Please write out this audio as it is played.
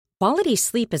Quality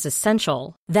sleep is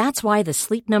essential. That's why the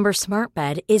Sleep Number Smart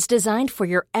Bed is designed for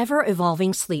your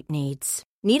ever-evolving sleep needs.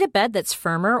 Need a bed that's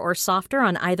firmer or softer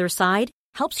on either side?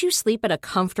 Helps you sleep at a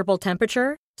comfortable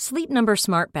temperature? Sleep Number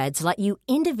Smart Beds let you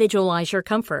individualize your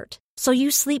comfort, so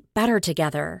you sleep better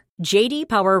together. J.D.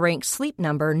 Power ranks Sleep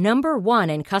Number number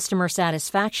 1 in customer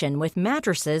satisfaction with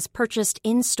mattresses purchased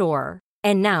in-store.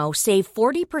 And now, save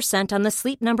 40% on the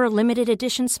Sleep Number Limited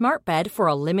Edition Smart Bed for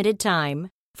a limited time.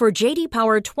 For J.D.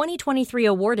 Power 2023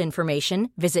 award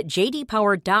information, visit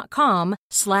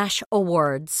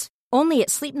jdpower.com/awards. Only at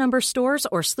Sleep Number stores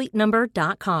or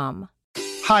sleepnumber.com.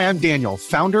 Hi, I'm Daniel,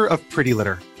 founder of Pretty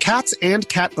Litter. Cats and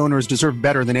cat owners deserve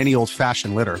better than any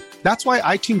old-fashioned litter. That's why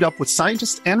I teamed up with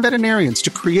scientists and veterinarians to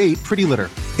create Pretty Litter.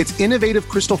 Its innovative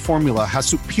crystal formula has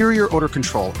superior odor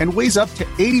control and weighs up to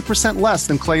 80% less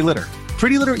than clay litter.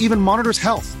 Pretty Litter even monitors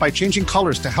health by changing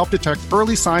colors to help detect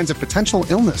early signs of potential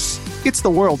illness. It's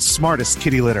the world's smartest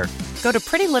kitty litter. Go to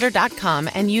prettylitter.com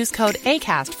and use code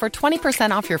ACAST for 20%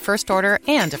 off your first order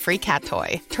and a free cat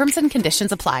toy. Terms and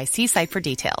conditions apply. See site for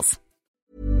details.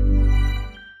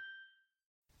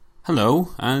 Hello,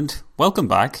 and welcome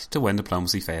back to When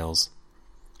Diplomacy Fails.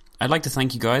 I'd like to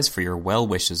thank you guys for your well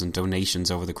wishes and donations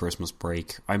over the Christmas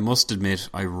break. I must admit,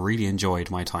 I really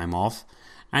enjoyed my time off,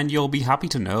 and you'll be happy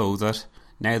to know that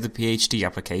now the PhD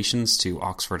applications to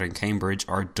Oxford and Cambridge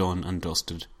are done and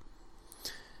dusted.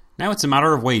 Now it's a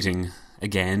matter of waiting,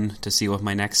 again, to see what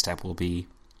my next step will be.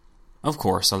 Of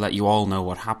course, I'll let you all know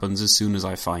what happens as soon as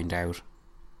I find out.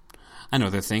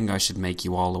 Another thing I should make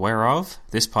you all aware of,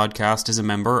 this podcast is a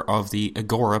member of the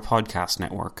Agora Podcast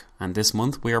Network, and this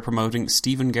month we are promoting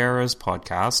Stephen Guerra's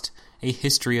podcast, A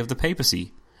History of the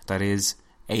Papacy. That is,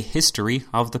 A History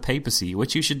of the Papacy,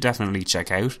 which you should definitely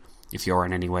check out if you're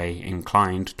in any way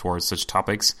inclined towards such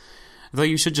topics, though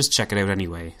you should just check it out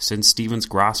anyway, since Stephen's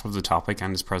grasp of the topic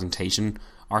and his presentation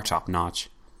are top-notch.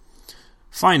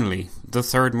 Finally, the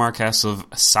third Marquess of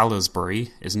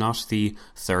Salisbury is not the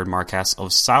third Marquess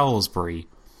of Salisbury.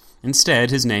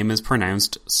 Instead, his name is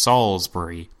pronounced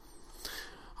Salisbury.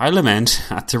 I lament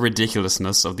at the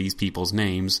ridiculousness of these people's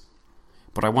names,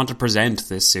 but I want to present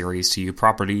this series to you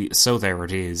properly, so there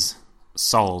it is.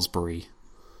 Salisbury.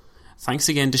 Thanks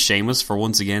again to Seamus for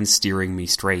once again steering me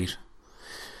straight.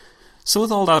 So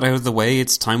with all that out of the way,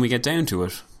 it's time we get down to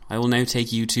it. I will now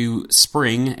take you to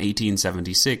spring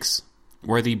 1876,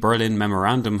 where the Berlin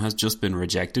Memorandum has just been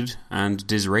rejected, and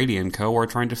Disraeli and co. are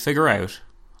trying to figure out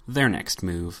their next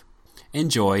move.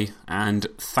 Enjoy, and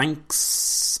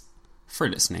thanks for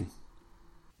listening.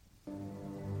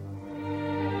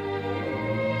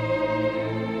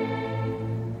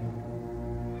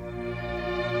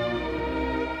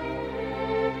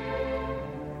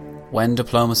 When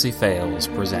Diplomacy Fails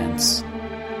presents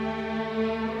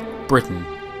Britain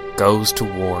Goes to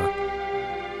War.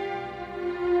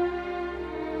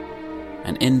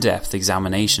 An in-depth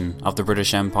examination of the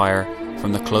British Empire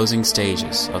from the closing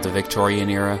stages of the Victorian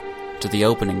era to the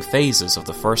opening phases of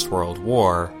the First World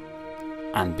War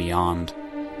and beyond.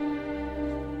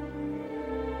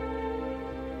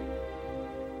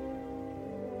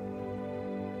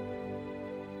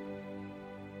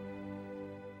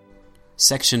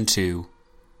 Section 2.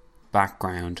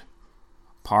 Background.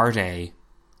 Part A.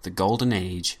 The Golden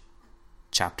Age.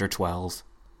 Chapter 12.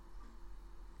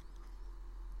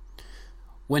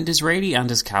 When Disraeli and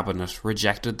his cabinet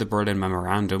rejected the Berlin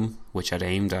Memorandum, which had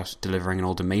aimed at delivering an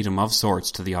ultimatum of sorts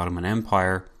to the Ottoman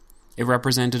Empire, it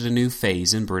represented a new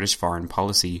phase in British foreign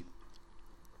policy.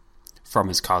 From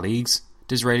his colleagues,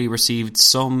 Disraeli received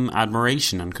some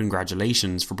admiration and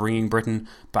congratulations for bringing Britain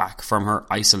back from her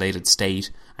isolated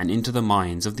state and into the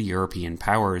minds of the European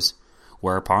powers,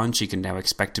 whereupon she can now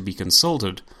expect to be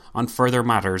consulted on further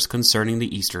matters concerning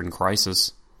the Eastern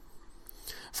crisis.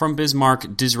 From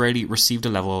Bismarck, Disraeli received a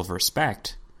level of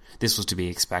respect. This was to be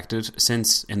expected,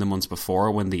 since in the months before,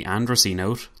 when the Andrassy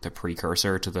Note, the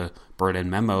precursor to the Berlin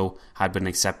Memo, had been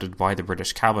accepted by the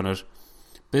British cabinet,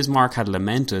 Bismarck had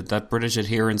lamented that British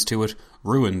adherence to it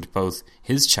ruined both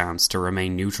his chance to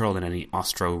remain neutral in any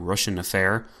Austro-Russian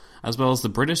affair, as well as the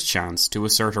British chance to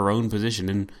assert her own position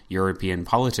in European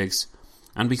politics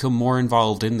and become more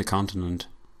involved in the continent.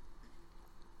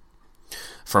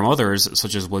 From others,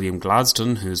 such as William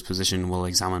Gladstone, whose position we'll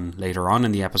examine later on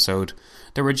in the episode,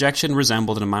 the rejection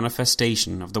resembled a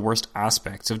manifestation of the worst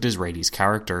aspects of Disraeli's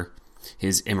character: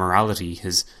 his immorality,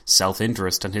 his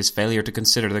self-interest, and his failure to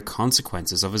consider the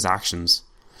consequences of his actions.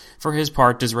 For his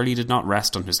part, Disraeli did not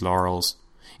rest on his laurels.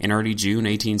 In early June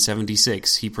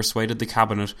 1876, he persuaded the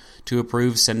cabinet to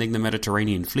approve sending the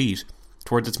Mediterranean fleet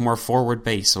towards its more forward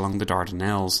base along the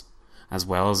Dardanelles, as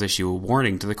well as issue a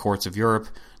warning to the courts of Europe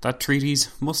that treaties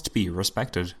must be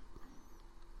respected.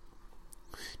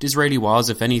 Disraeli was,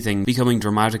 if anything, becoming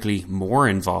dramatically more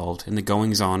involved in the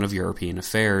goings-on of European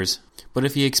affairs, but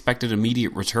if he expected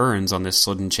immediate returns on this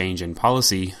sudden change in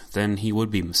policy, then he would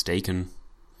be mistaken.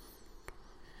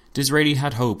 Disraeli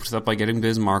had hoped that by getting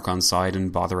Bismarck on side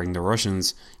and bothering the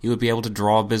Russians, he would be able to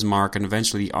draw Bismarck and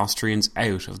eventually the Austrians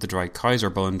out of the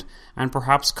Dreikaiserbund and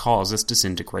perhaps cause its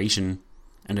disintegration,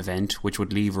 an event which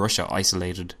would leave Russia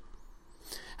isolated.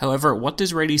 However, what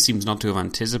Disraeli seems not to have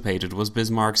anticipated was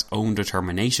Bismarck's own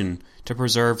determination to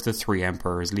preserve the Three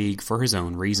Emperors League for his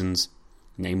own reasons,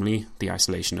 namely the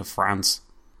isolation of France.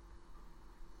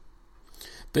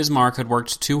 Bismarck had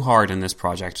worked too hard in this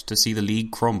project to see the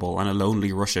League crumble and a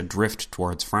lonely Russia drift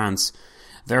towards France.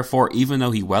 Therefore, even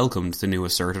though he welcomed the new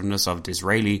assertiveness of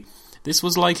Disraeli, this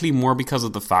was likely more because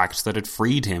of the fact that it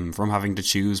freed him from having to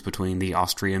choose between the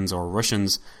Austrians or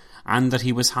Russians, and that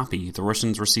he was happy the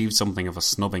Russians received something of a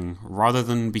snubbing, rather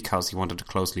than because he wanted to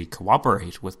closely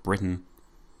cooperate with Britain.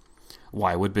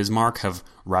 Why would Bismarck have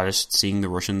relished seeing the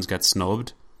Russians get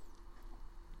snubbed?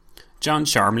 John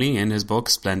Charmley, in his book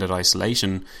Splendid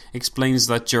Isolation, explains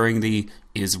that during the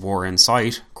 "Is War in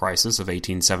Sight" crisis of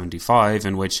 1875,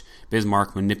 in which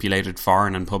Bismarck manipulated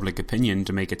foreign and public opinion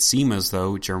to make it seem as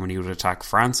though Germany would attack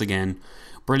France again,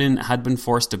 Berlin had been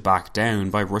forced to back down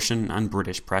by Russian and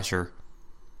British pressure.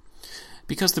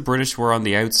 Because the British were on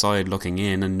the outside looking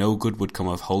in and no good would come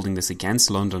of holding this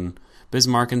against London,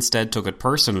 Bismarck instead took it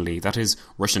personally that his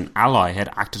Russian ally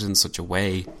had acted in such a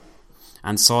way,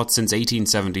 and sought since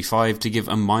 1875 to give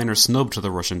a minor snub to the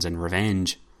Russians in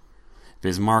revenge.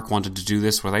 Bismarck wanted to do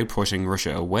this without pushing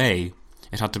Russia away.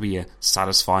 It had to be a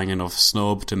satisfying enough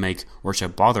snub to make Russia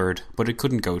bothered, but it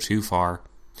couldn't go too far.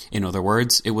 In other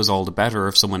words, it was all the better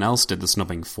if someone else did the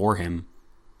snubbing for him.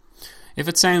 If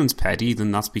it sounds petty,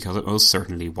 then that's because it most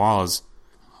certainly was.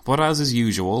 But as is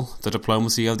usual, the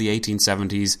diplomacy of the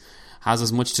 1870s has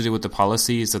as much to do with the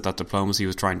policies that diplomacy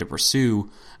was trying to pursue,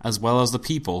 as well as the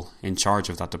people in charge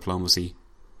of that diplomacy.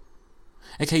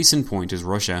 A case in point is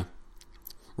Russia.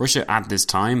 Russia at this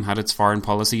time had its foreign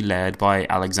policy led by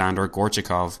Alexander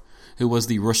Gorchakov, who was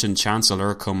the Russian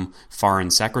Chancellor cum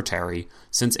Foreign Secretary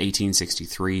since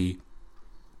 1863.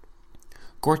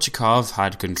 Gorchakov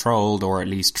had controlled, or at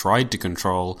least tried to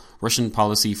control, Russian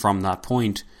policy from that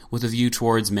point, with a view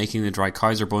towards making the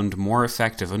Dreikaiserbund more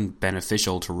effective and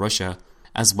beneficial to Russia,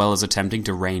 as well as attempting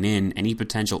to rein in any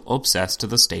potential upsets to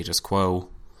the status quo,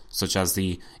 such as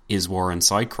the Is War in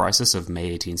Sight crisis of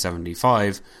May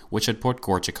 1875, which had put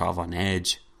Gorchakov on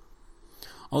edge.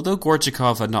 Although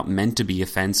Gorchakov had not meant to be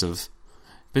offensive,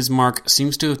 Bismarck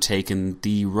seems to have taken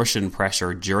the Russian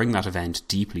pressure during that event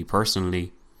deeply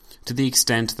personally, to the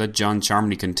extent that John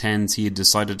Charmley contends he had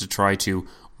decided to try to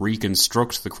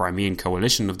reconstruct the Crimean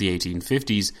coalition of the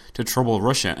 1850s to trouble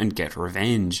Russia and get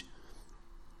revenge.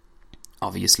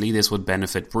 Obviously, this would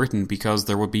benefit Britain because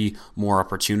there would be more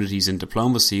opportunities in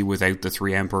diplomacy without the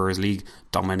Three Emperors League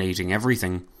dominating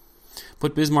everything.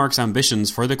 But Bismarck's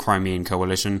ambitions for the Crimean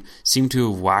coalition seem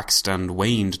to have waxed and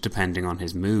waned depending on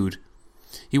his mood.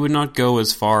 He would not go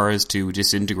as far as to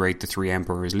disintegrate the Three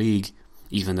Emperors League,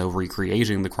 even though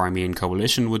recreating the Crimean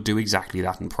coalition would do exactly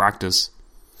that in practice.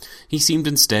 He seemed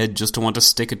instead just to want to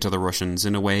stick it to the Russians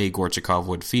in a way Gorchakov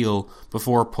would feel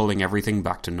before pulling everything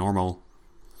back to normal.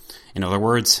 In other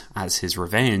words, as his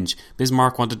revenge,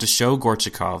 Bismarck wanted to show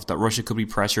Gorchakov that Russia could be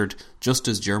pressured just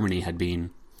as Germany had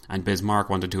been, and Bismarck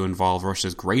wanted to involve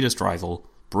Russia's greatest rival,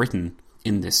 Britain,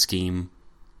 in this scheme.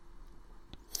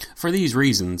 For these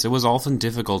reasons, it was often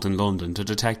difficult in London to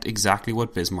detect exactly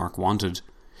what Bismarck wanted.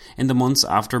 In the months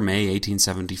after May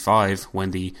 1875,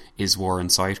 when the Is War in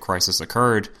Sight crisis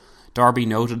occurred, Derby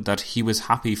noted that he was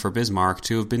happy for Bismarck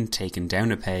to have been taken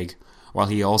down a peg, while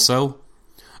he also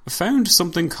found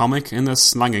something comic in the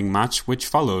slanging match which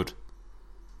followed.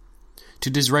 To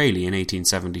Disraeli in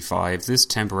 1875, this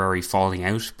temporary falling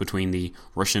out between the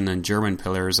Russian and German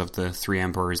pillars of the Three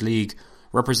Emperors League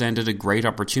represented a great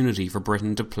opportunity for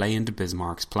Britain to play into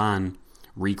Bismarck's plan,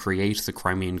 recreate the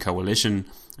Crimean coalition,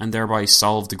 and thereby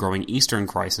solve the growing Eastern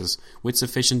crisis with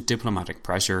sufficient diplomatic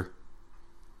pressure.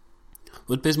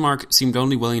 But Bismarck seemed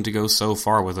only willing to go so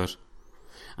far with it.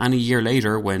 And a year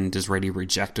later, when Disraeli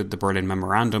rejected the Berlin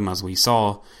Memorandum, as we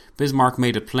saw, Bismarck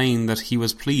made it plain that he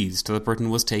was pleased that Britain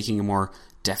was taking a more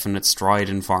definite stride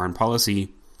in foreign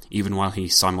policy, even while he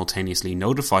simultaneously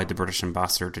notified the British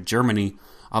ambassador to Germany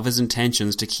of his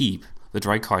intentions to keep the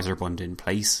Dreikaiserbund in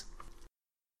place.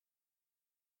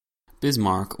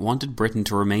 Bismarck wanted Britain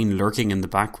to remain lurking in the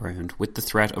background with the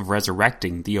threat of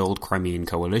resurrecting the old Crimean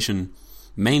coalition,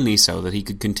 mainly so that he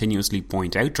could continuously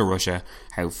point out to Russia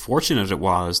how fortunate it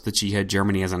was that she had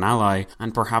Germany as an ally,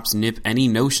 and perhaps nip any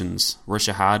notions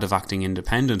Russia had of acting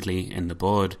independently in the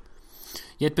bud.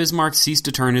 Yet Bismarck ceased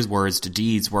to turn his words to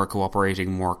deeds where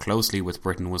cooperating more closely with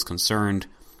Britain was concerned,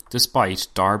 despite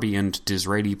Derby and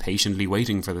Disraeli patiently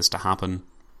waiting for this to happen.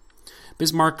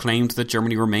 Bismarck claimed that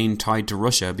Germany remained tied to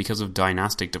Russia because of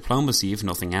dynastic diplomacy, if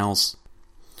nothing else.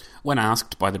 When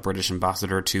asked by the British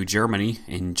ambassador to Germany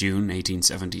in June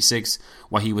 1876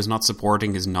 why he was not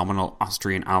supporting his nominal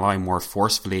Austrian ally more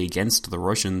forcefully against the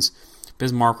Russians,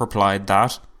 Bismarck replied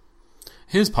that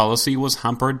his policy was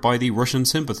hampered by the Russian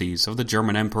sympathies of the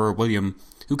German Emperor William,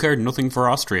 who cared nothing for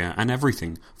Austria and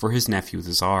everything for his nephew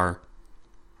the Tsar.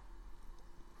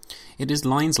 It is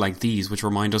lines like these which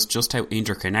remind us just how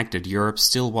interconnected Europe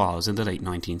still was in the late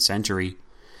 19th century.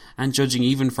 And judging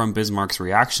even from Bismarck's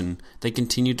reaction, they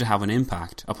continued to have an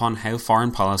impact upon how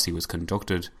foreign policy was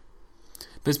conducted.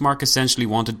 Bismarck essentially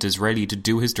wanted Disraeli to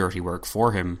do his dirty work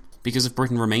for him, because if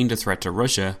Britain remained a threat to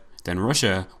Russia, then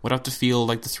Russia would have to feel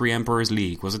like the Three Emperors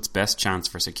League was its best chance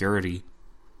for security.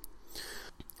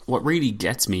 What really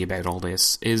gets me about all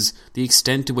this is the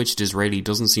extent to which Disraeli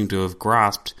doesn't seem to have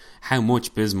grasped how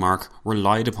much Bismarck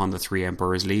relied upon the Three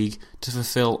Emperors League to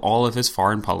fulfill all of his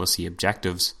foreign policy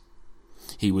objectives.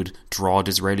 He would draw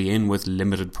Disraeli in with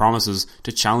limited promises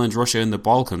to challenge Russia in the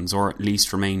Balkans or at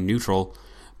least remain neutral,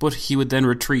 but he would then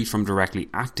retreat from directly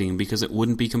acting because it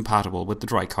wouldn't be compatible with the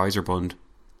Dreikaiserbund.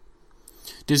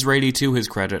 Disraeli, to his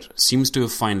credit, seems to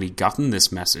have finally gotten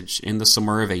this message in the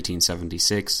summer of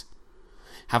 1876.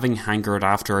 Having hankered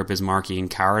after a Bismarckian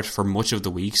carrot for much of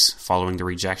the weeks following the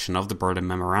rejection of the Berlin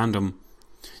Memorandum,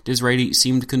 Disraeli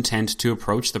seemed content to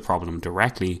approach the problem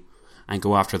directly and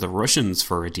go after the Russians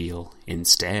for a deal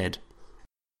instead.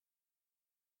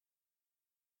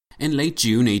 In late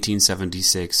June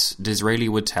 1876, Disraeli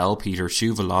would tell Peter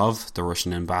Shuvalov, the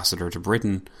Russian ambassador to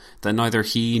Britain, that neither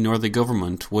he nor the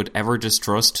government would ever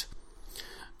distrust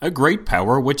a great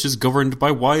power which is governed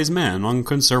by wise men on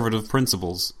conservative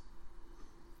principles.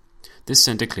 This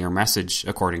sent a clear message,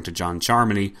 according to John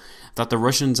Charmley, that the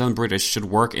Russians and British should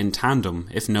work in tandem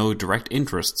if no direct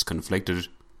interests conflicted.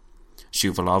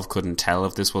 Shuvalov couldn't tell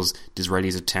if this was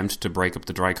Disraeli's attempt to break up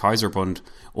the Dreikaiserbund,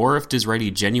 or if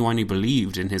Disraeli genuinely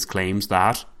believed in his claims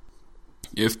that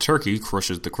if Turkey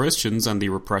crushes the Christians and the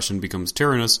repression becomes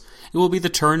tyrannous, it will be the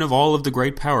turn of all of the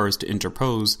great powers to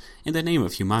interpose in the name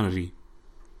of humanity.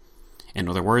 In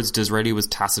other words, Disraeli was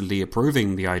tacitly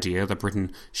approving the idea that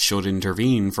Britain should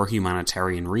intervene for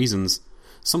humanitarian reasons,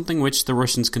 something which the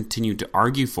Russians continued to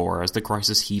argue for as the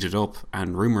crisis heated up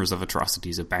and rumours of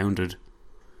atrocities abounded.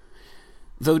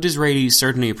 Though Disraeli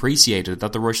certainly appreciated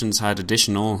that the Russians had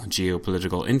additional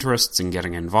geopolitical interests in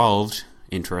getting involved,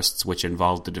 interests which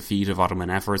involved the defeat of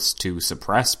Ottoman efforts to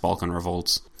suppress Balkan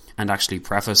revolts, and actually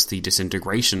preface the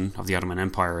disintegration of the Ottoman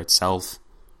Empire itself.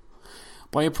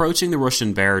 By approaching the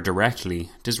Russian bear directly,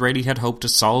 Disraeli had hoped to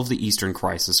solve the Eastern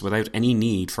crisis without any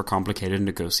need for complicated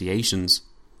negotiations.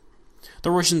 The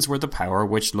Russians were the power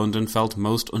which London felt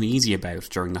most uneasy about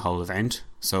during the whole event,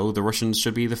 so the Russians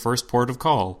should be the first port of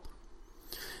call.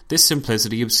 This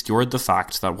simplicity obscured the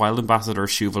fact that while Ambassador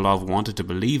Shuvalov wanted to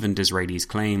believe in Disraeli's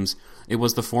claims, it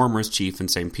was the former's chief in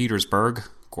St. Petersburg,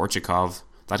 Gorchakov,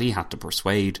 that he had to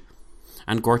persuade.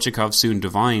 And Gorchakov soon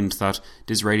divined that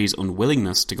Disraeli's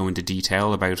unwillingness to go into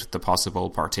detail about the possible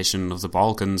partition of the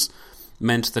Balkans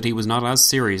meant that he was not as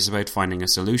serious about finding a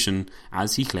solution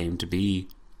as he claimed to be.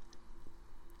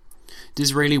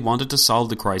 Disraeli wanted to solve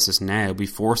the crisis now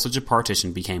before such a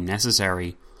partition became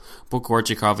necessary, but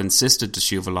Gorchakov insisted to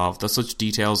Shuvalov that such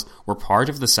details were part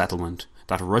of the settlement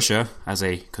that Russia, as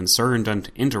a concerned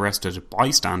and interested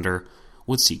bystander,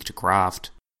 would seek to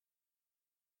craft.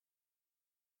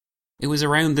 It was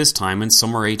around this time in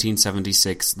summer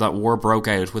 1876 that war broke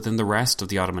out within the rest of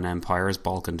the Ottoman Empire's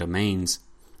Balkan domains,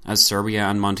 as Serbia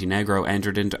and Montenegro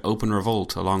entered into open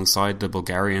revolt alongside the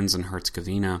Bulgarians and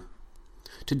Herzegovina.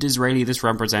 To Disraeli this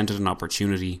represented an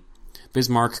opportunity.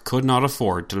 Bismarck could not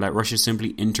afford to let Russia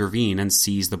simply intervene and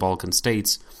seize the Balkan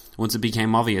states once it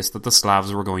became obvious that the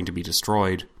Slavs were going to be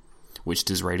destroyed, which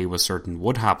Disraeli was certain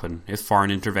would happen if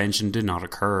foreign intervention did not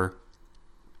occur.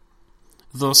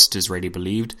 Thus, Disraeli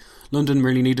believed, London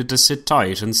merely needed to sit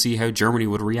tight and see how Germany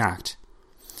would react.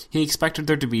 He expected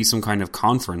there to be some kind of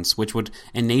conference which would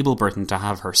enable Britain to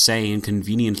have her say and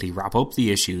conveniently wrap up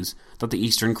the issues that the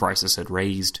Eastern crisis had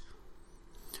raised.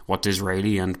 What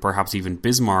Disraeli and perhaps even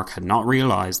Bismarck had not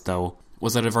realised, though,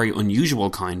 was that a very unusual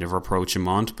kind of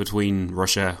rapprochement between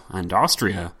Russia and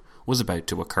Austria was about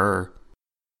to occur.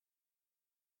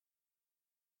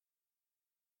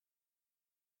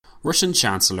 Russian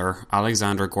Chancellor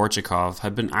Alexander Gorchakov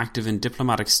had been active in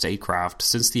diplomatic statecraft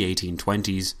since the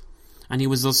 1820s, and he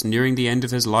was thus nearing the end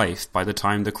of his life by the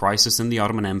time the crisis in the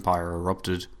Ottoman Empire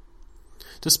erupted.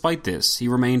 Despite this, he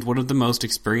remained one of the most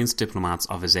experienced diplomats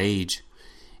of his age,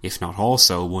 if not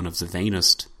also one of the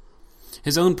vainest.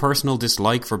 His own personal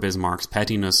dislike for Bismarck's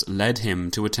pettiness led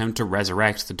him to attempt to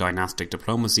resurrect the dynastic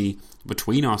diplomacy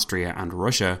between Austria and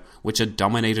Russia, which had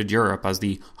dominated Europe as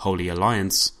the Holy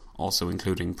Alliance, also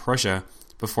including Prussia,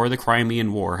 before the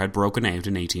Crimean War had broken out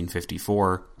in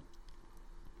 1854.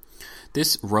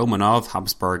 This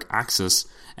Romanov-Habsburg axis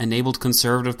enabled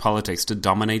conservative politics to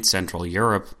dominate Central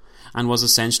Europe, and was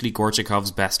essentially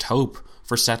Gorchakov's best hope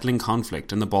for settling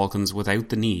conflict in the Balkans without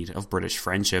the need of British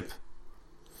friendship.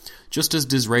 Just as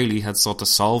Disraeli had sought to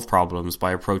solve problems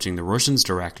by approaching the Russians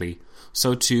directly,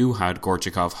 so too had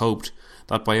Gorchakov hoped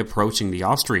that by approaching the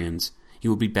Austrians, he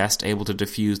would be best able to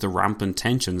diffuse the rampant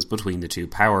tensions between the two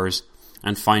powers,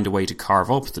 and find a way to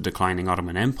carve up the declining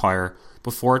Ottoman Empire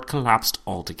before it collapsed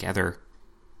altogether.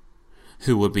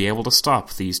 Who would be able to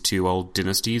stop these two old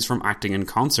dynasties from acting in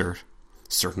concert?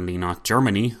 Certainly not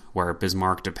Germany, where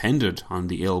Bismarck depended on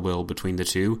the ill will between the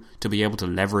two to be able to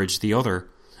leverage the other,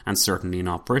 and certainly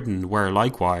not Britain, where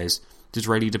likewise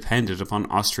Disraeli depended upon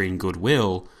Austrian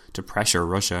goodwill to pressure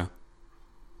Russia.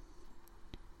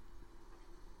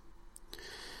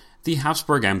 The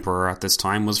Habsburg Emperor at this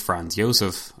time was Franz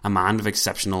Josef, a man of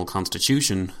exceptional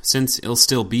constitution, since he'll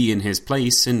still be in his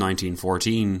place in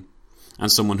 1914,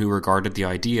 and someone who regarded the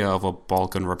idea of a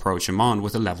Balkan rapprochement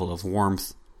with a level of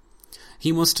warmth.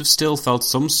 He must have still felt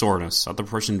some soreness at the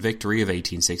Prussian victory of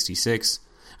 1866,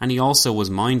 and he also was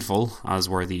mindful, as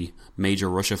were the major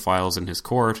Russophiles in his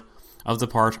court, of the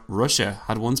part Russia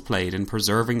had once played in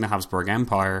preserving the Habsburg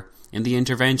Empire in the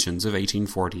interventions of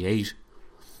 1848,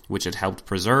 which had helped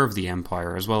preserve the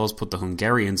empire as well as put the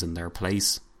Hungarians in their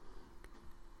place.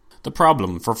 The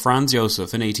problem for Franz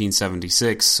Josef in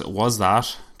 1876 was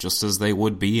that, just as they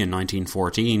would be in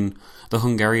 1914, the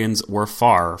Hungarians were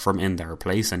far from in their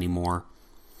place anymore.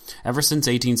 Ever since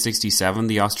 1867,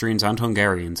 the Austrians and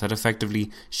Hungarians had effectively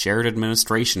shared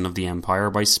administration of the empire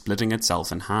by splitting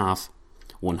itself in half.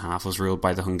 One half was ruled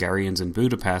by the Hungarians in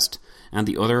Budapest, and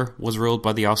the other was ruled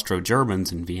by the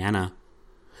Austro-Germans in Vienna.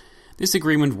 This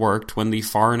agreement worked when the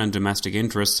foreign and domestic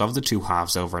interests of the two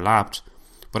halves overlapped,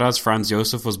 but as Franz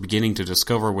Josef was beginning to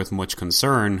discover with much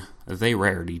concern, they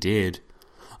rarely did.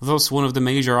 Thus, one of the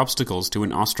major obstacles to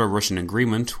an Austro-Russian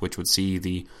agreement, which would see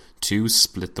the two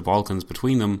split the Balkans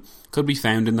between them, could be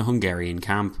found in the Hungarian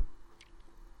camp.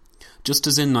 Just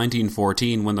as in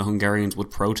 1914, when the Hungarians would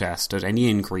protest at any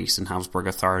increase in Habsburg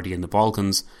authority in the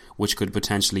Balkans, which could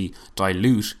potentially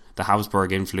dilute the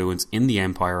Habsburg influence in the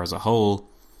empire as a whole,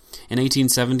 in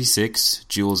 1876,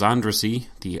 Jules Andrássy,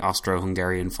 the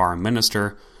Austro-Hungarian foreign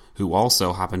minister, who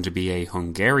also happened to be a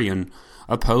Hungarian,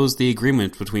 opposed the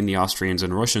agreement between the Austrians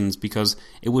and Russians because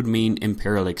it would mean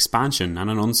imperial expansion and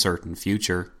an uncertain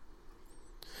future.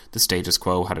 The status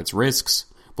quo had its risks,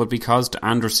 but because to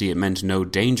Andrássy it meant no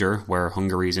danger where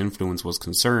Hungary's influence was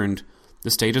concerned,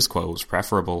 the status quo was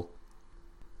preferable.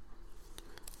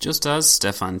 Just as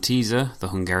Stefan Tisza, the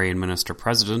Hungarian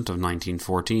minister-president of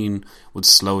 1914, would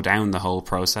slow down the whole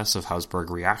process of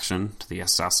Habsburg reaction to the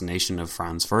assassination of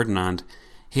Franz Ferdinand,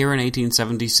 here in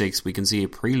 1876 we can see a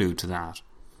prelude to that,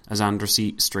 as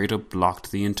Andrássy straight up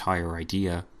blocked the entire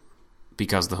idea.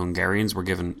 Because the Hungarians were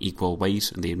given equal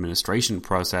weight in the administration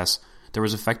process, there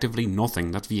was effectively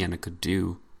nothing that Vienna could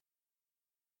do.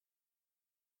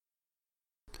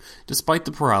 Despite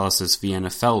the paralysis Vienna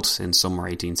felt in summer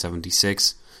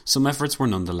 1876, some efforts were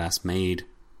nonetheless made.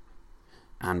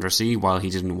 Andrássy, while he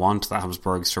didn't want the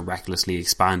Habsburgs to recklessly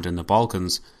expand in the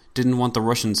Balkans, didn't want the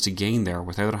Russians to gain there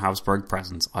without a Habsburg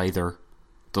presence either.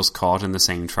 Thus caught in the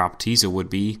same trap Tisza would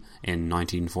be in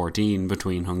 1914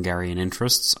 between Hungarian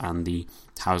interests and the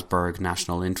Habsburg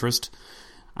national interest,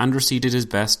 Andrássy did his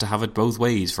best to have it both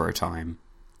ways for a time.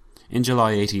 In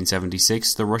July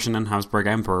 1876, the Russian and Habsburg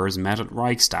emperors met at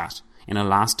Reichstadt in a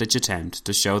last-ditch attempt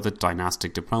to show that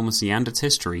dynastic diplomacy and its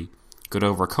history could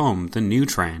overcome the new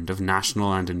trend of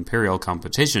national and imperial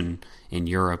competition in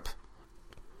Europe.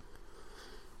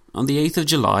 On the 8th of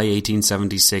July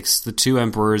 1876, the two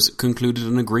emperors concluded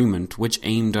an agreement which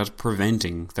aimed at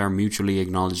preventing their mutually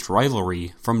acknowledged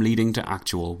rivalry from leading to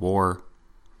actual war.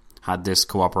 Had this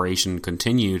cooperation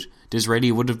continued,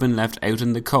 Disraeli would have been left out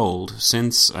in the cold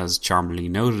since, as Cholmondeley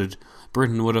noted,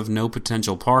 Britain would have no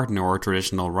potential partner or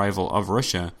traditional rival of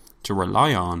Russia to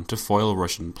rely on to foil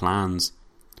Russian plans.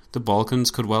 The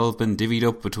Balkans could well have been divvied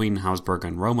up between Habsburg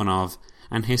and Romanov,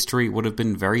 and history would have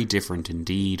been very different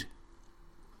indeed.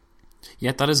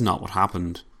 Yet that is not what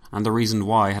happened, and the reason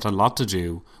why had a lot to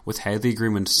do with how the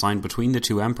agreement signed between the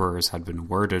two emperors had been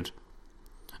worded.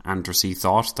 Andrassy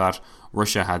thought that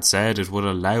Russia had said it would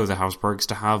allow the Habsburgs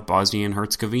to have Bosnia and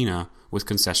Herzegovina with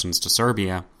concessions to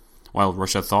Serbia, while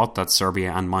Russia thought that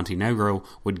Serbia and Montenegro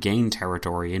would gain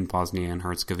territory in Bosnia and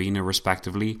Herzegovina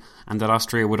respectively, and that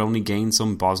Austria would only gain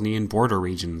some Bosnian border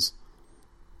regions.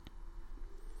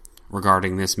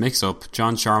 Regarding this mix-up,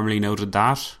 John Sharmley noted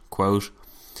that, quote,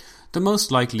 "The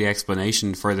most likely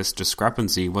explanation for this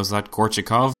discrepancy was that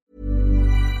Gorchakov..."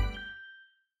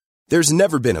 There's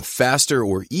never been a faster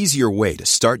or easier way to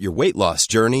start your weight loss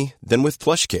journey than with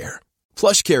PlushCare.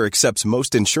 PlushCare accepts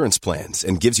most insurance plans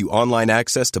and gives you online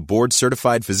access to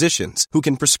board-certified physicians who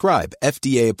can prescribe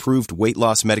FDA-approved weight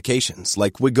loss medications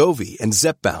like Wegovy and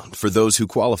Zepbound for those who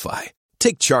qualify.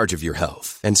 Take charge of your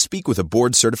health and speak with a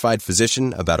board-certified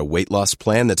physician about a weight loss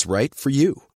plan that's right for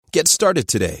you. Get started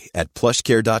today at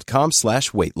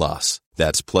plushcare.com/weight-loss.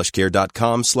 That's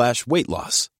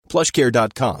plushcare.com/weight-loss.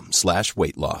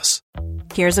 plushcare.com/weight-loss.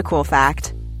 Here's a cool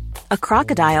fact. A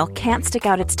crocodile can't stick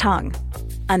out its tongue.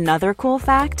 Another cool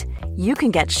fact, you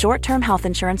can get short-term health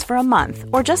insurance for a month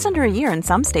or just under a year in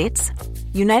some states.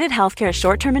 United Healthcare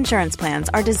short-term insurance plans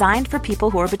are designed for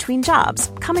people who are between jobs,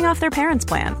 coming off their parents'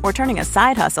 plan, or turning a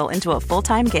side hustle into a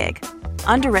full-time gig.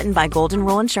 Underwritten by Golden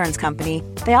Rule Insurance Company,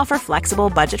 they offer flexible,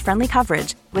 budget-friendly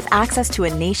coverage with access to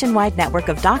a nationwide network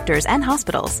of doctors and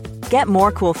hospitals. Get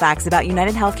more cool facts about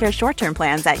United Healthcare short-term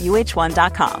plans at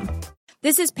uh1.com.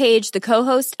 This is Paige, the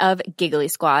co-host of Giggly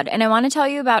Squad, and I want to tell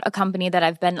you about a company that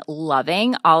I've been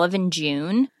loving, Olive &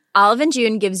 June. Olive &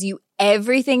 June gives you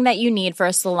everything that you need for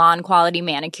a salon-quality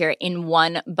manicure in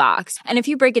one box. And if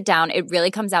you break it down, it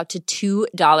really comes out to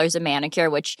 $2 a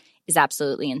manicure, which is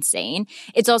absolutely insane.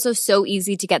 It's also so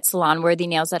easy to get salon-worthy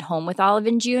nails at home with Olive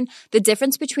 & June. The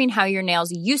difference between how your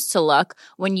nails used to look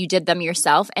when you did them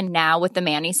yourself and now with the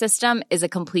Mani system is a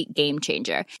complete game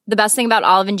changer. The best thing about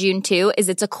Olive & June, too, is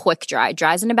it's a quick dry.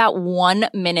 Dries in about 1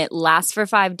 minute, lasts for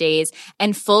 5 days,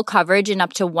 and full coverage in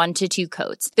up to 1 to 2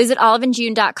 coats. Visit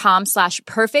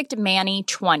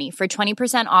oliveandjune.com/perfectmani20 for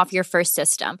 20% off your first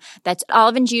system. That's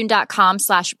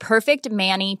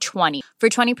oliveandjune.com/perfectmani20 for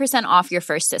 20% off your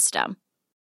first system.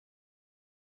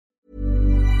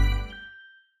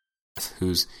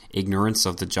 Whose ignorance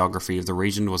of the geography of the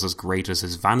region was as great as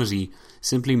his vanity,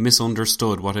 simply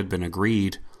misunderstood what had been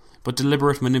agreed, but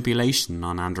deliberate manipulation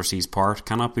on Andrassy's part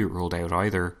cannot be ruled out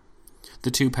either.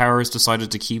 The two powers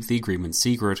decided to keep the agreement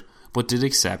secret, but did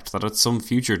accept that at some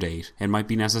future date it might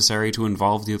be necessary to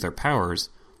involve the other powers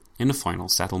in a final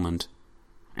settlement.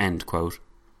 End quote.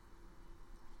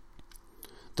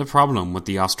 The problem with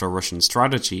the Austro-Russian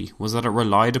strategy was that it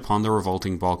relied upon the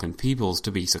revolting Balkan peoples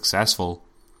to be successful.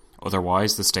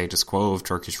 Otherwise, the status quo of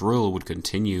Turkish rule would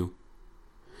continue.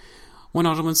 When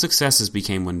Ottoman successes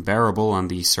became unbearable and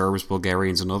the Serbs,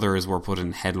 Bulgarians and others were put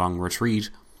in headlong retreat,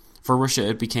 for Russia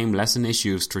it became less an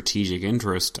issue of strategic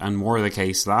interest and more the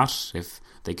case that, if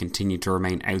they continued to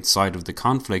remain outside of the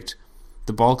conflict,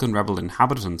 the Balkan rebel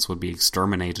inhabitants would be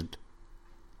exterminated.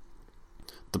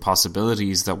 The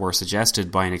possibilities that were suggested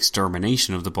by an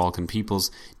extermination of the Balkan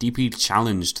peoples deeply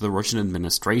challenged the Russian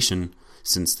administration,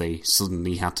 since they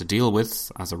suddenly had to deal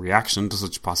with, as a reaction to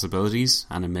such possibilities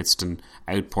and amidst an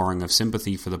outpouring of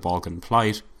sympathy for the Balkan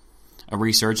plight, a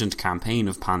resurgent campaign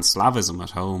of pan-Slavism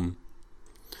at home.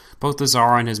 Both the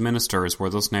Tsar and his ministers were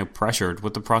thus now pressured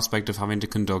with the prospect of having to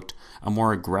conduct a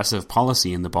more aggressive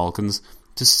policy in the Balkans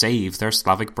to save their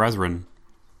Slavic brethren.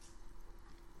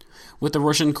 With the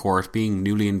Russian court being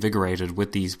newly invigorated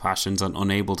with these passions and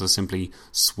unable to simply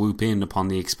swoop in upon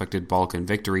the expected Balkan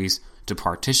victories to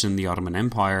partition the Ottoman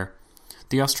Empire,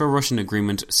 the Austro-Russian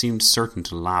agreement seemed certain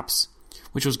to lapse,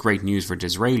 which was great news for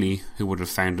Disraeli, who would have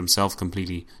found himself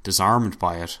completely disarmed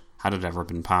by it had it ever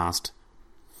been passed.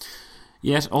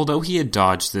 Yet, although he had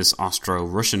dodged this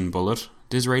Austro-Russian bullet,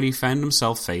 Disraeli found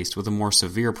himself faced with a more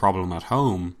severe problem at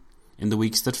home in the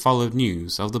weeks that followed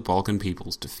news of the Balkan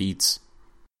people's defeats.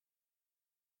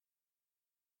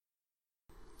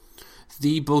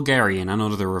 The Bulgarian and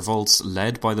other revolts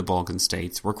led by the Balkan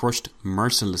states were crushed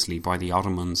mercilessly by the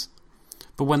Ottomans.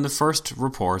 But when the first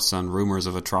reports and rumours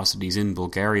of atrocities in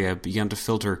Bulgaria began to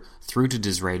filter through to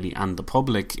Disraeli and the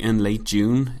public in late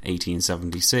June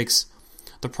 1876,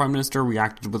 the Prime Minister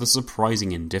reacted with a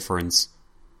surprising indifference.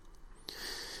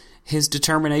 His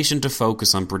determination to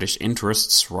focus on British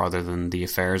interests rather than the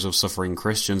affairs of suffering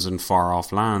Christians in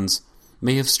far-off lands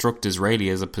may have struck Disraeli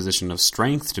as a position of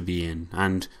strength to be in,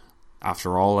 and,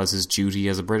 after all, as his duty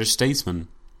as a British statesman.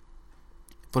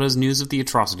 But as news of the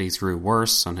atrocities grew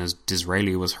worse, and as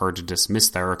Disraeli was heard to dismiss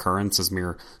their occurrence as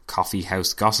mere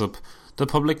coffee-house gossip, the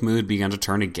public mood began to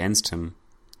turn against him.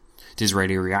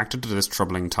 Disraeli reacted to this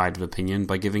troubling tide of opinion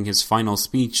by giving his final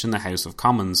speech in the House of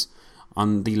Commons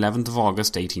on the 11th of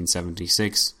August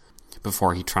 1876,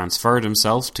 before he transferred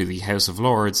himself to the House of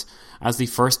Lords as the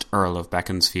first Earl of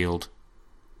Beaconsfield.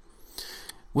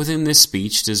 Within this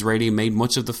speech, Disraeli made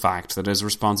much of the fact that his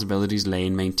responsibilities lay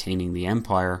in maintaining the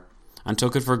empire, and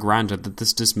took it for granted that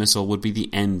this dismissal would be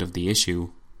the end of the issue,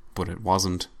 but it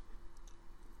wasn't.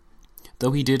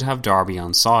 Though he did have Derby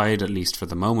on side, at least for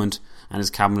the moment, and his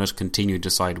cabinet continued to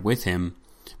side with him,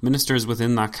 ministers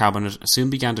within that cabinet soon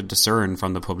began to discern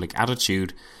from the public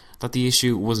attitude that the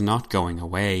issue was not going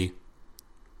away.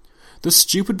 "The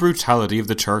stupid brutality of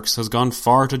the Turks has gone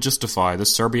far to justify the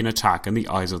Serbian attack in the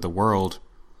eyes of the world,"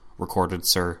 recorded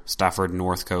Sir Stafford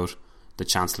Northcote, the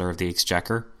Chancellor of the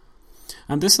Exchequer,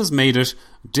 "and this has made it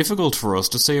difficult for us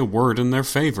to say a word in their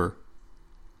favour."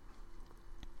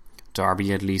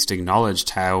 Derby at least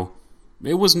acknowledged how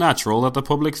it was natural that the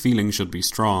public feeling should be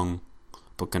strong,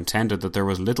 but contended that there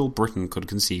was little Britain could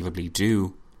conceivably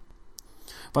do.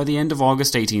 By the end of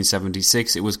August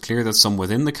 1876, it was clear that some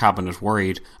within the cabinet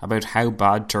worried about how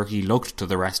bad Turkey looked to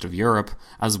the rest of Europe,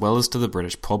 as well as to the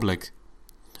British public.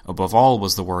 Above all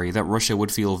was the worry that Russia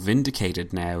would feel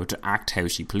vindicated now to act how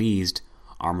she pleased,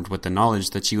 armed with the knowledge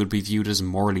that she would be viewed as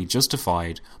morally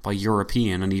justified by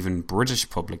European and even British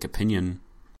public opinion.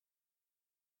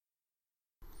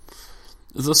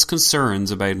 Thus concerns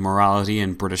about morality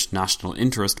and British national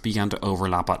interest began to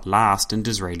overlap at last in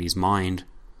Disraeli's mind.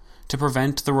 To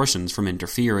prevent the Russians from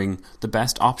interfering, the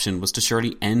best option was to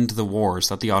surely end the wars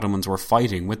that the Ottomans were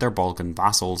fighting with their Balkan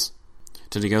vassals.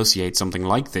 To negotiate something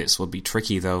like this would be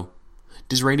tricky, though.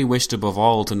 Disraeli wished above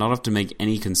all to not have to make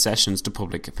any concessions to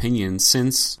public opinion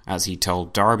since, as he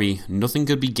told Derby, nothing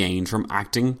could be gained from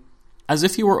acting as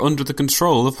if you were under the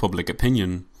control of public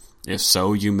opinion. If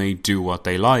so, you may do what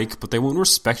they like, but they won't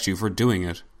respect you for doing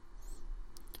it.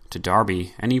 To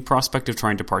Derby, any prospect of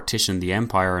trying to partition the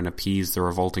empire and appease the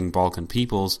revolting Balkan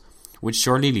peoples would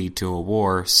surely lead to a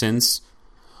war, since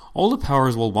all the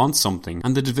powers will want something,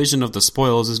 and the division of the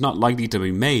spoils is not likely to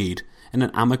be made in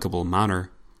an amicable manner.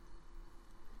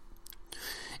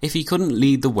 If he couldn't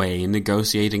lead the way in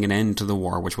negotiating an end to the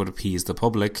war which would appease the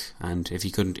public, and if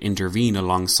he couldn't intervene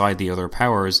alongside the other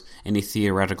powers in a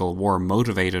theoretical war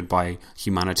motivated by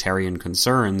humanitarian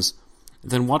concerns,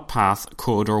 then what path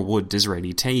could or would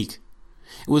Disraeli take?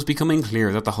 It was becoming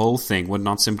clear that the whole thing would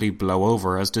not simply blow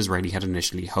over as Disraeli had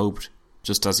initially hoped.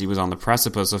 Just as he was on the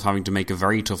precipice of having to make a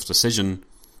very tough decision,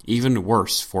 even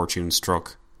worse fortune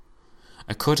struck.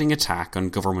 A cutting attack on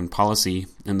government policy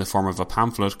in the form of a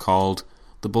pamphlet called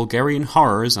 "The Bulgarian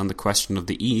Horrors and the Question of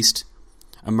the East"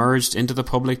 emerged into the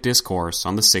public discourse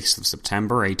on the 6th of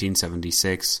September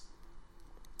 1876.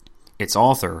 Its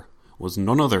author was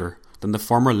none other than the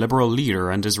former Liberal leader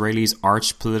and Disraeli's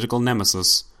arch political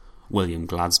nemesis, William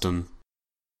Gladstone.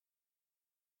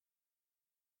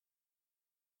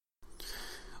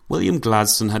 William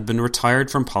Gladstone had been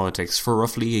retired from politics for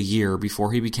roughly a year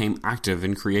before he became active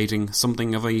in creating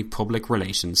something of a public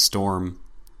relations storm.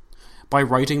 By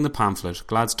writing the pamphlet,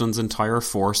 Gladstone's entire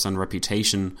force and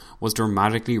reputation was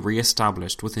dramatically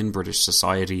re-established within British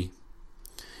society.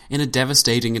 In a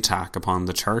devastating attack upon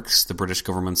the Turks, the British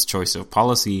government's choice of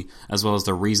policy, as well as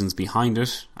the reasons behind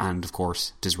it, and of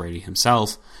course Disraeli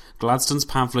himself, Gladstone's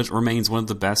pamphlet remains one of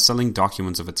the best-selling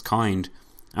documents of its kind,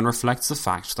 and reflects the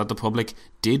fact that the public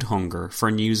did hunger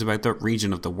for news about that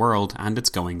region of the world and its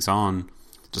goings-on,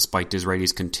 despite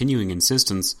Disraeli's continuing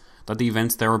insistence that the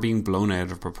events there were being blown out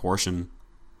of proportion.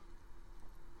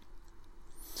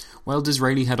 While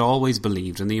Disraeli had always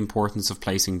believed in the importance of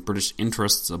placing British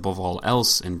interests above all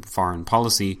else in foreign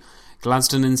policy,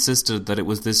 Gladstone insisted that it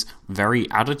was this very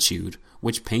attitude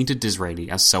which painted Disraeli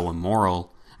as so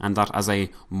immoral, and that as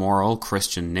a moral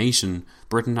Christian nation,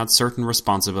 Britain had certain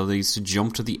responsibilities to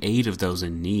jump to the aid of those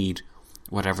in need,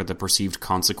 whatever the perceived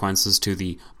consequences to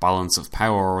the balance of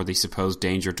power or the supposed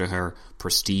danger to her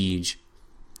prestige.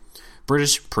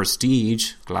 British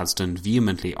prestige, Gladstone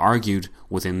vehemently argued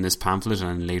within this pamphlet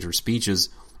and in later speeches,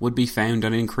 would be found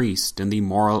and increased in the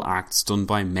moral acts done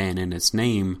by men in its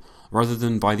name, rather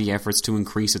than by the efforts to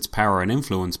increase its power and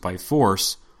influence by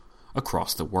force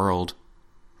across the world.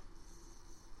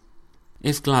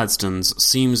 If Gladstone's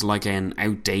seems like an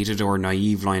outdated or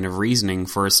naive line of reasoning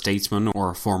for a statesman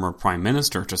or a former Prime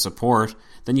Minister to support,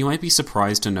 then you might be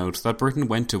surprised to note that Britain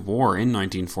went to war in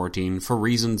 1914 for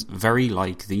reasons very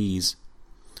like these.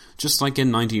 Just like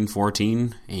in 1914, in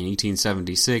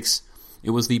 1876,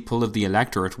 it was the pull of the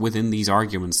electorate within these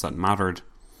arguments that mattered,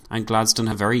 and Gladstone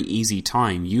had a very easy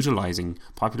time utilising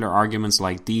popular arguments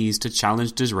like these to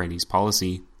challenge Disraeli's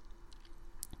policy.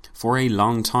 For a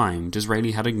long time,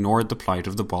 Disraeli had ignored the plight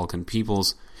of the Balkan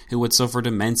peoples, who had suffered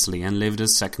immensely and lived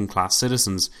as second-class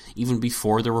citizens even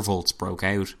before the revolts broke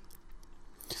out.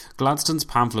 Gladstone's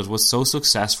pamphlet was so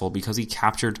successful because he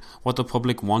captured what the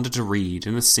public wanted to read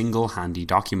in a single handy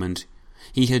document.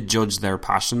 He had judged their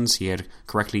passions, he had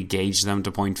correctly gauged them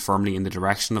to point firmly in the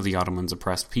direction of the Ottomans'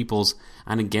 oppressed peoples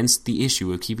and against the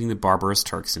issue of keeping the barbarous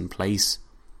Turks in place.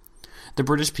 The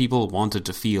British people wanted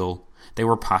to feel. They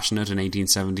were passionate in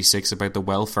 1876 about the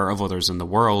welfare of others in the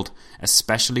world,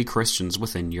 especially Christians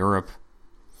within Europe.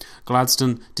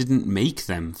 Gladstone didn't make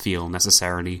them feel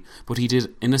necessarily, but he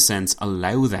did in a sense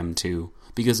allow them to,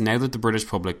 because now that the British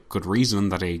public could reason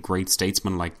that a great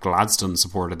statesman like Gladstone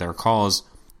supported their cause,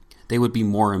 they would be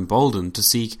more emboldened to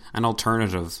seek an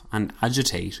alternative and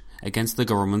agitate against the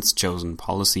government's chosen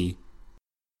policy.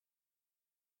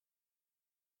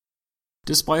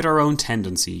 Despite our own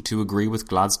tendency to agree with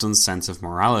Gladstone's sense of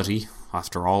morality,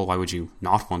 after all, why would you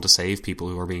not want to save people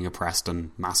who are being oppressed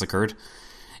and massacred?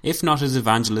 If not his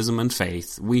evangelism and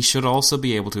faith, we should also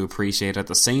be able to appreciate at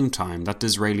the same time that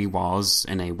Disraeli was,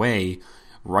 in a way,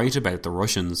 right about the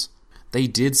Russians. They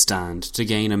did stand to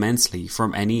gain immensely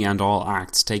from any and all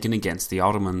acts taken against the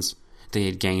Ottomans. They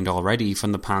had gained already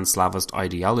from the Pan-Slavist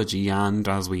ideology and,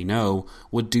 as we know,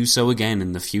 would do so again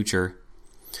in the future.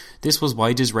 This was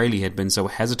why Disraeli had been so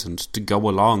hesitant to go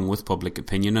along with public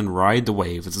opinion and ride the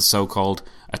wave of the so-called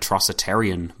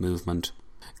atrocitarian movement.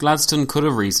 Gladstone could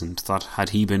have reasoned that, had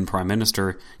he been Prime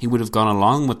Minister, he would have gone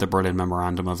along with the Berlin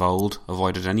Memorandum of old,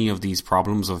 avoided any of these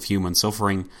problems of human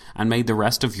suffering, and made the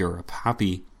rest of Europe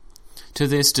happy. To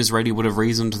this, Disraeli would have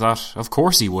reasoned that, of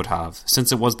course he would have,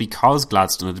 since it was because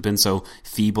Gladstone had been so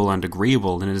feeble and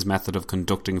agreeable in his method of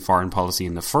conducting foreign policy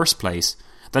in the first place,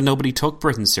 that nobody took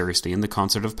Britain seriously in the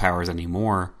concert of powers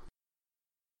anymore.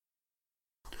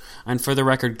 And for the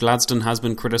record, Gladstone has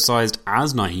been criticised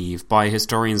as naive by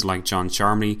historians like John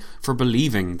Charmley for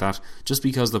believing that just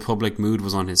because the public mood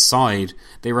was on his side,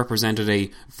 they represented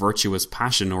a virtuous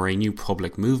passion or a new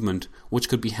public movement, which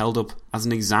could be held up as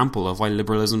an example of why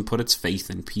liberalism put its faith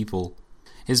in people.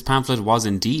 His pamphlet was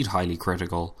indeed highly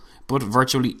critical, but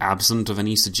virtually absent of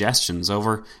any suggestions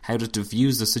over how to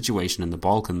diffuse the situation in the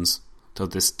Balkans, though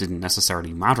this didn't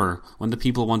necessarily matter when the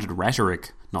people wanted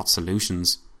rhetoric, not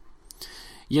solutions.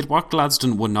 Yet what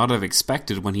Gladstone would not have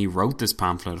expected when he wrote this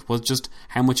pamphlet was just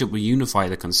how much it would unify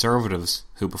the Conservatives,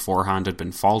 who beforehand had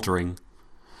been faltering.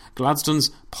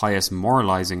 Gladstone's pious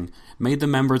moralising made the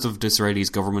members of Disraeli's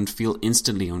government feel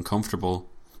instantly uncomfortable,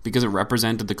 because it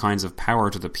represented the kinds of power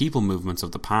to the people movements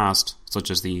of the past,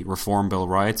 such as the Reform Bill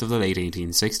riots of the late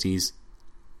 1860s.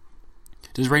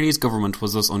 Disraeli's government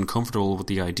was thus uncomfortable with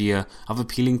the idea of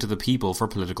appealing to the people for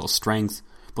political strength,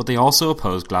 but they also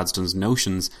opposed Gladstone's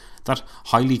notions that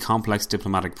highly complex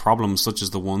diplomatic problems such as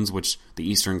the ones which the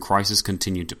Eastern crisis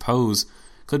continued to pose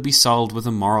could be solved with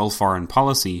a moral foreign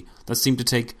policy that seemed to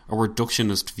take a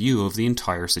reductionist view of the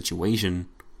entire situation.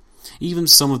 Even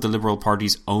some of the Liberal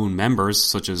Party's own members,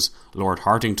 such as Lord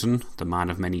Hartington, the man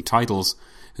of many titles,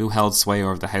 who held sway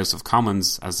over the House of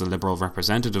Commons as the Liberal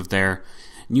representative there,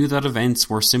 knew that events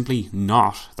were simply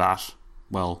not that,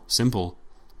 well, simple.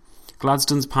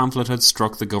 Gladstone's pamphlet had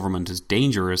struck the government as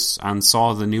dangerous and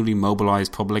saw the newly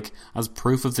mobilised public as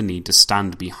proof of the need to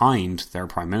stand behind their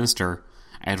Prime Minister,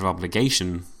 out of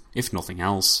obligation, if nothing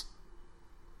else.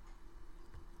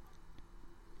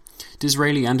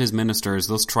 Disraeli and his ministers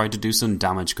thus tried to do some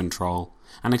damage control,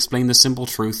 and explain the simple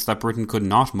truth that Britain could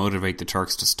not motivate the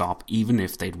Turks to stop even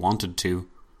if they'd wanted to.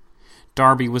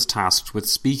 Derby was tasked with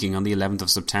speaking on the 11th of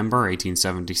September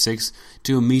 1876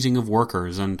 to a meeting of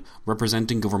workers and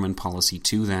representing government policy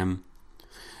to them.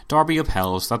 Derby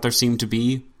upheld that there seemed to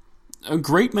be a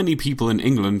great many people in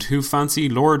England who fancy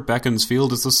Lord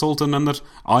Beaconsfield as the Sultan and that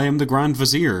I am the Grand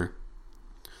Vizier.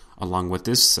 Along with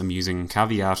this amusing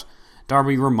caveat,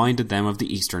 Derby reminded them of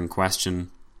the Eastern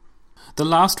question. The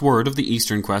last word of the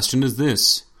Eastern question is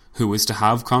this: who is to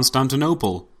have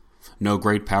Constantinople? No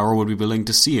great power would be willing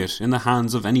to see it in the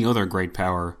hands of any other great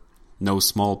power. No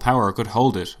small power could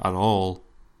hold it at all.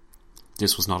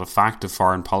 This was not a fact of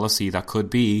foreign policy that could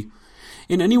be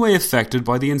in any way affected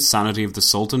by the insanity of the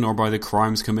Sultan or by the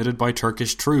crimes committed by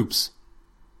Turkish troops.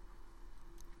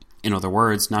 In other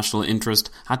words, national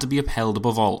interest had to be upheld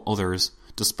above all others.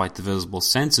 Despite the visible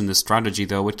sense in this strategy,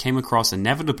 though, it came across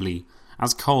inevitably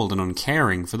as cold and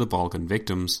uncaring for the Balkan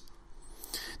victims.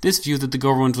 This view that the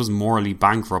government was morally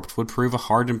bankrupt would prove a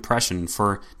hard impression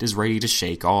for Disraeli to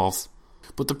shake off.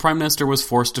 But the Prime Minister was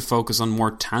forced to focus on more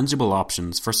tangible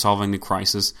options for solving the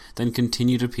crisis than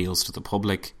continued appeals to the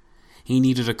public. He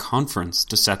needed a conference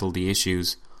to settle the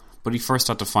issues, but he first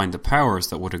had to find the powers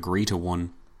that would agree to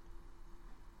one.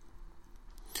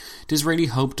 Disraeli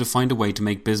hoped to find a way to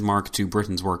make Bismarck do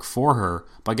Britain's work for her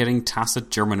by getting tacit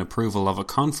German approval of a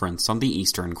conference on the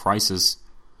Eastern crisis.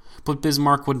 But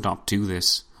Bismarck would not do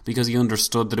this, because he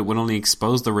understood that it would only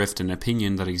expose the rift in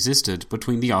opinion that existed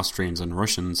between the Austrians and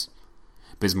Russians.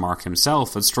 Bismarck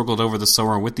himself had struggled over the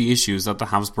summer with the issues that the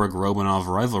Habsburg-Romanov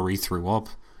rivalry threw up.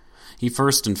 He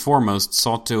first and foremost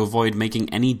sought to avoid making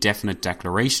any definite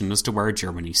declaration as to where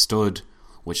Germany stood,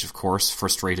 which of course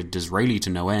frustrated Disraeli to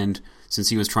no end, since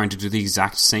he was trying to do the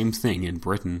exact same thing in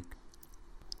Britain.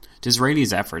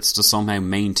 Disraeli's efforts to somehow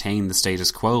maintain the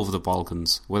status quo of the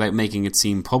Balkans, without making it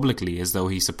seem publicly as though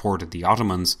he supported the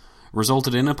Ottomans,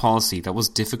 resulted in a policy that was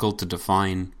difficult to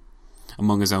define.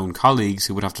 Among his own colleagues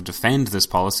who would have to defend this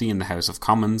policy in the House of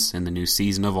Commons in the new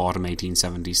season of autumn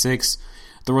 1876,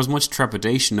 there was much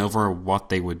trepidation over what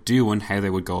they would do and how they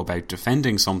would go about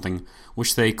defending something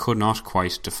which they could not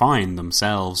quite define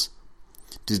themselves.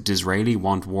 Did Disraeli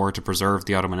want war to preserve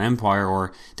the Ottoman Empire,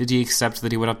 or did he accept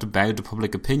that he would have to bow to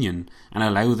public opinion and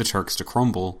allow the Turks to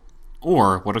crumble?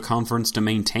 Or would a conference to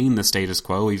maintain the status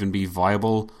quo even be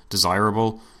viable,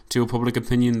 desirable, to a public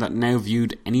opinion that now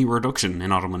viewed any reduction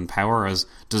in Ottoman power as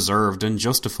deserved and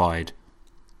justified?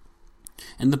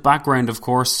 In the background, of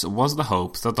course, was the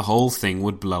hope that the whole thing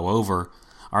would blow over,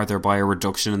 either by a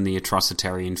reduction in the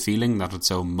atrocitarian feeling that had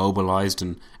so mobilised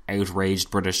and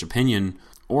outraged British opinion,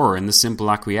 or in the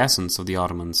simple acquiescence of the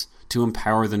Ottomans to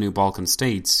empower the new Balkan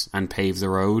states and pave the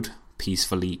road,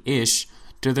 peacefully-ish,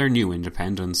 to their new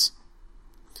independence.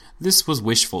 This was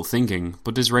wishful thinking,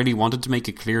 but Disraeli wanted to make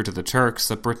it clear to the Turks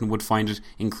that Britain would find it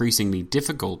increasingly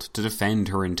difficult to defend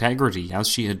her integrity as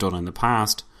she had done in the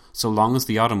past, so long as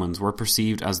the Ottomans were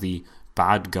perceived as the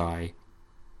bad guy.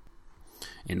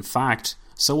 In fact,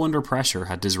 so under pressure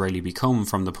had Disraeli become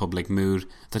from the public mood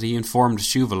that he informed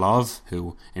Shuvalov,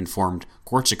 who informed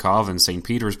Gorchakov in St.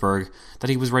 Petersburg, that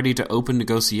he was ready to open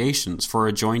negotiations for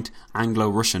a joint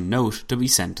Anglo-Russian note to be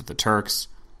sent to the Turks.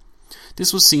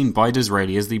 This was seen by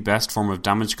Disraeli as the best form of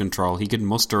damage control he could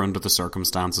muster under the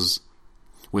circumstances.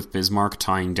 With Bismarck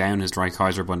tying down his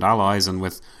Dreikaiserbund allies, and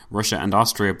with Russia and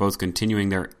Austria both continuing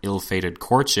their ill-fated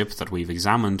courtship that we've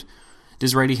examined,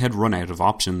 Disraeli had run out of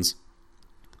options.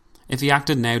 If he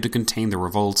acted now to contain the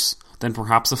revolts, then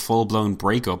perhaps a full-blown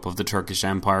breakup of the Turkish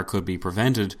Empire could be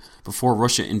prevented before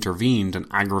Russia intervened and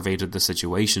aggravated the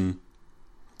situation.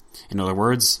 In other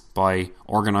words, by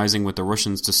organising with the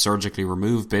Russians to surgically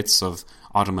remove bits of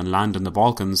Ottoman land in the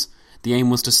Balkans, the aim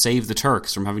was to save the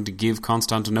Turks from having to give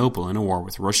Constantinople in a war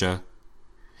with Russia.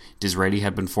 Disraeli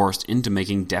had been forced into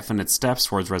making definite steps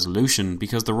towards resolution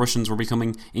because the Russians were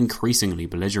becoming increasingly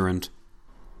belligerent.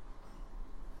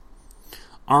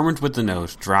 Armed with the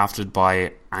note drafted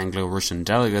by Anglo-Russian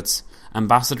delegates,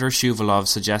 Ambassador Shuvalov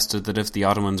suggested that if the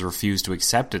Ottomans refused to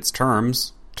accept its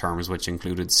terms which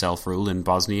included self-rule in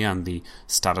Bosnia and the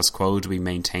status quo to be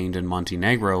maintained in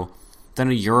Montenegro, then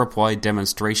a Europe-wide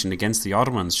demonstration against the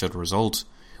Ottomans should result,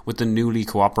 with the newly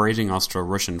cooperating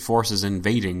Austro-Russian forces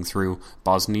invading through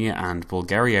Bosnia and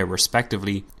Bulgaria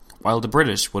respectively, while the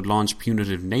British would launch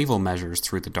punitive naval measures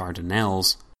through the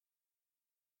Dardanelles.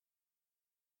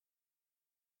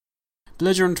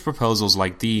 Belligerent proposals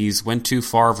like these went too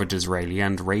far for Disraeli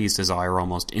and raised his ire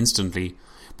almost instantly,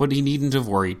 but he needn't have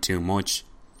worried too much.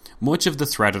 Much of the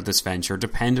threat of this venture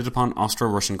depended upon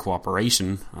Austro-Russian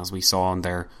cooperation, as we saw in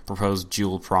their proposed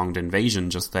dual-pronged invasion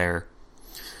just there.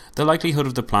 The likelihood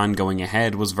of the plan going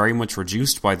ahead was very much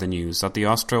reduced by the news that the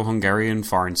Austro-Hungarian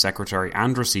Foreign Secretary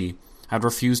Andrássy had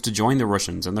refused to join the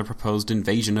Russians in their proposed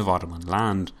invasion of Ottoman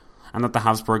land, and that the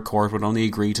Habsburg court would only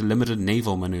agree to limited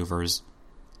naval manoeuvres.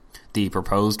 The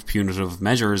proposed punitive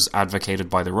measures advocated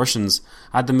by the Russians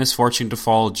had the misfortune to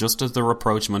fall just as the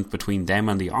rapprochement between them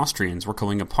and the Austrians were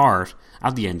coming apart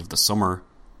at the end of the summer.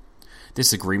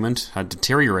 This agreement had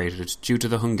deteriorated due to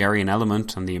the Hungarian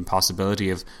element and the impossibility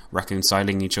of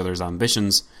reconciling each other's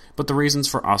ambitions, but the reasons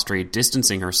for Austria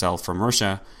distancing herself from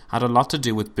Russia had a lot to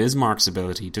do with Bismarck's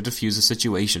ability to defuse a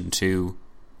situation too.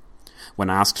 When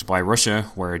asked by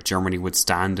Russia where Germany would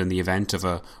stand in the event of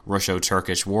a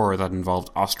Russo-Turkish war that involved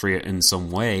Austria in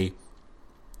some way,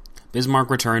 Bismarck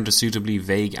returned a suitably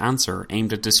vague answer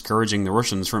aimed at discouraging the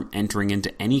Russians from entering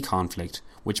into any conflict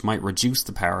which might reduce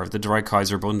the power of the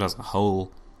Dreikaiserbund as a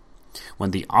whole.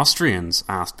 When the Austrians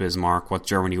asked Bismarck what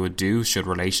Germany would do should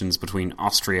relations between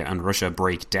Austria and Russia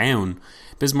break down,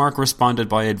 Bismarck responded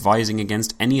by advising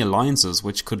against any alliances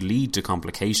which could lead to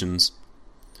complications.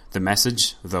 The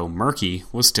message, though murky,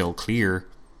 was still clear.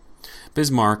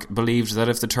 Bismarck believed that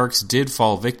if the Turks did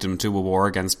fall victim to a war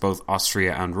against both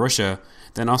Austria and Russia,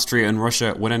 then Austria and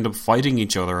Russia would end up fighting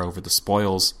each other over the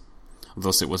spoils.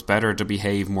 Thus it was better to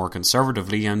behave more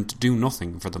conservatively and do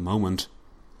nothing for the moment.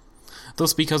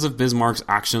 Thus, because of Bismarck's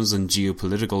actions and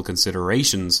geopolitical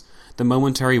considerations, the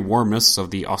momentary warmness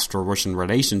of the Austro-Russian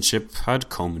relationship had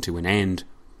come to an end.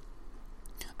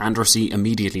 Andrassy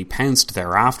immediately pounced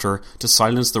thereafter to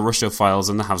silence the Russophiles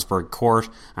in the Habsburg court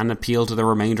and appeal to the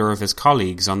remainder of his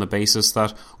colleagues on the basis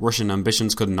that Russian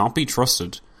ambitions could not be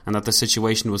trusted and that the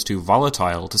situation was too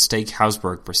volatile to stake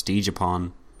Habsburg prestige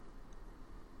upon.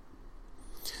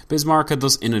 Bismarck had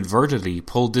thus inadvertently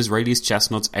pulled Disraeli's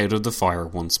chestnuts out of the fire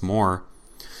once more.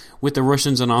 With the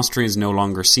Russians and Austrians no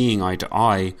longer seeing eye to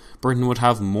eye, Britain would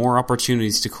have more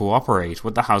opportunities to cooperate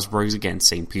with the Habsburgs against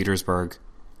St. Petersburg.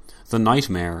 The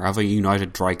nightmare of a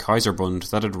united Dreikaiserbund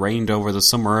that had reigned over the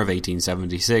summer of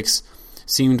 1876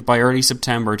 seemed by early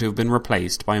September to have been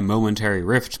replaced by a momentary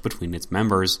rift between its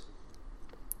members.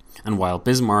 And while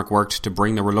Bismarck worked to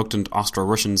bring the reluctant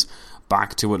Austro-Russians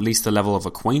back to at least the level of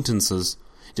acquaintances,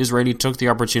 Disraeli took the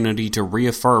opportunity to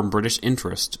reaffirm British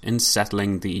interest in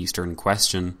settling the Eastern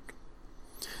question.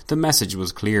 The message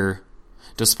was clear.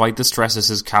 Despite the stresses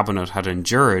his cabinet had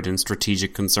endured in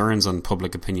strategic concerns and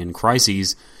public opinion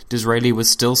crises, Disraeli was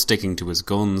still sticking to his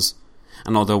guns,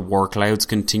 and although war clouds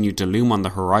continued to loom on the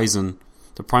horizon,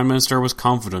 the Prime Minister was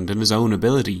confident in his own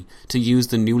ability to use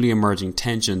the newly emerging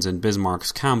tensions in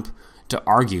Bismarck's camp to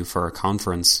argue for a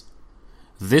conference.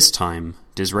 This time,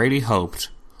 Disraeli hoped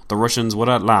the Russians would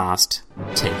at last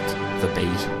take the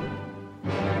bait.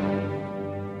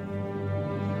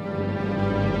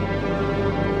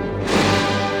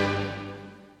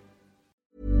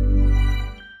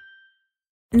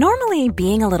 Normally,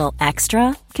 being a little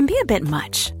extra can be a bit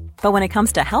much, but when it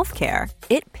comes to healthcare,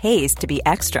 it pays to be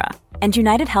extra. And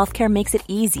United Healthcare makes it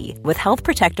easy with Health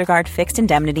Protector Guard fixed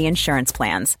indemnity insurance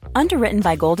plans. Underwritten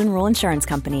by Golden Rule Insurance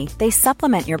Company, they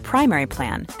supplement your primary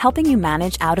plan, helping you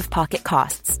manage out-of-pocket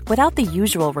costs without the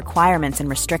usual requirements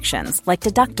and restrictions like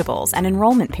deductibles and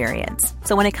enrollment periods.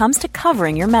 So when it comes to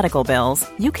covering your medical bills,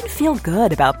 you can feel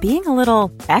good about being a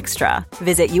little extra.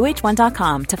 Visit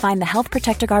UH1.com to find the Health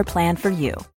Protector Guard plan for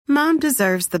you. Mom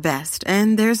deserves the best,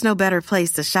 and there's no better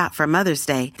place to shop for Mother's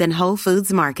Day than Whole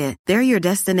Foods Market. They're your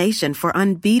destination for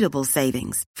unbeatable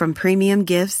savings, from premium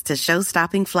gifts to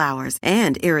show-stopping flowers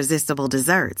and irresistible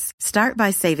desserts. Start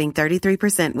by saving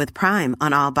 33% with Prime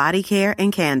on all body care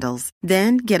and candles.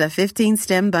 Then get a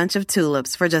 15-stem bunch of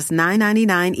tulips for just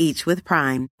 $9.99 each with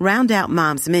Prime. Round out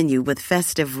Mom's menu with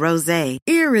festive rosé,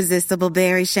 irresistible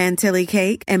berry chantilly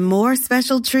cake, and more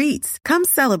special treats. Come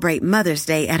celebrate Mother's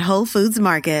Day at Whole Foods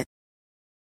Market.